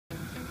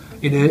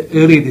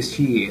Earlier this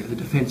year, the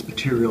Defence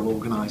Material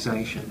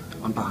Organisation,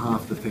 on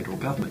behalf of the federal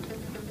government,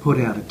 put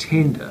out a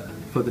tender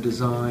for the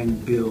design,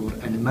 build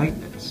and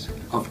maintenance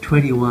of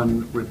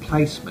 21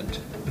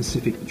 replacement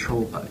Pacific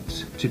patrol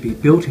boats to be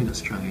built in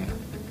Australia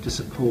to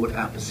support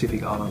our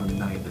Pacific Island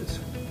neighbours.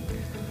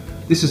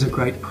 This is a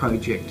great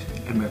project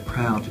and we're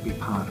proud to be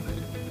part of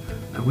it.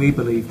 And we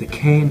believe the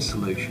Cairns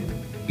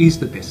solution is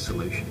the best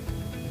solution.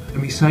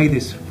 And we say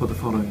this for the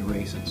following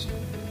reasons.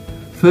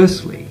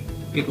 Firstly,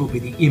 it will be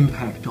the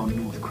impact on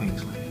North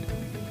Queensland.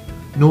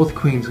 North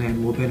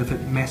Queensland will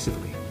benefit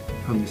massively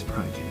from this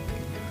project.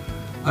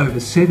 Over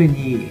 7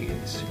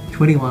 years,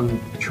 21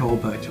 patrol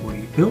boats were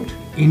built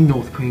in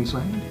North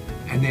Queensland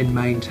and then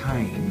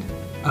maintained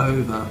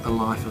over the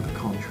life of the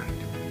contract.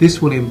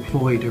 This will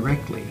employ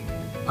directly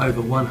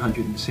over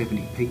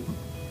 170 people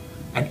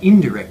and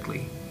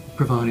indirectly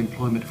provide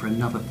employment for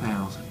another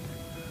 1,000.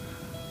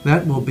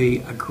 That will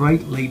be a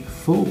great leap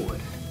forward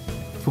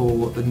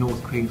for the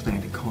North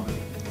Queensland economy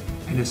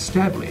and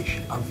establish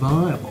a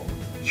viable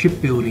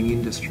shipbuilding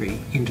industry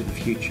into the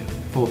future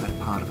for that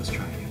part of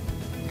Australia.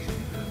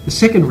 The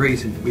second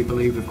reason we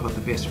believe we've got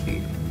the best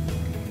bid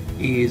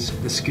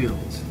is the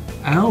skills.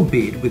 Our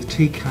bid, with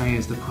TK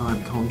as the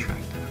prime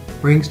contractor,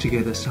 brings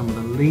together some of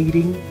the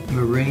leading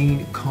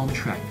marine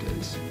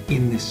contractors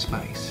in this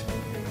space,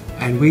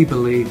 and we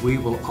believe we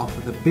will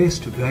offer the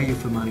best value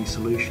for money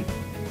solution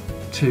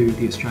to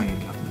the Australian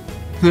government.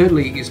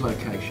 Thirdly is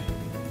location,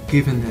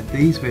 given that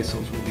these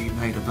vessels will be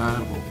made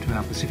available to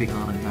our Pacific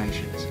Island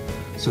nations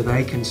so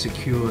they can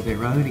secure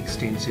their own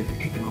extensive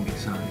economic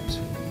zones.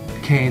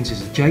 Cairns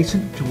is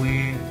adjacent to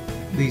where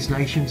these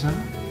nations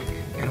are,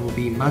 and it will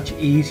be much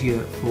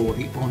easier for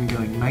the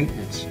ongoing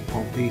maintenance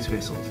of these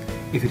vessels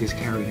if it is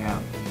carried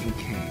out in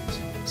Cairns.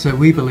 So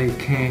we believe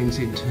Cairns,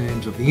 in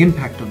terms of the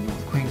impact on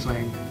North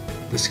Queensland,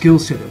 the skill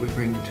set that we're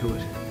bringing to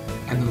it,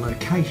 and the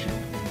location,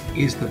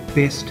 is the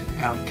best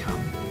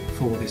outcome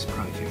for this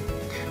project.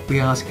 We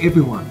ask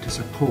everyone to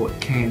support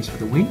Cairns for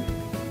the Win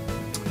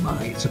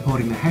by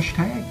supporting the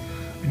hashtag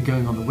and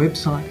going on the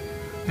website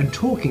and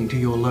talking to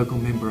your local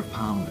Member of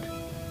Parliament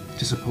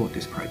to support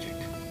this project.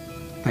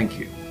 Thank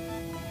you.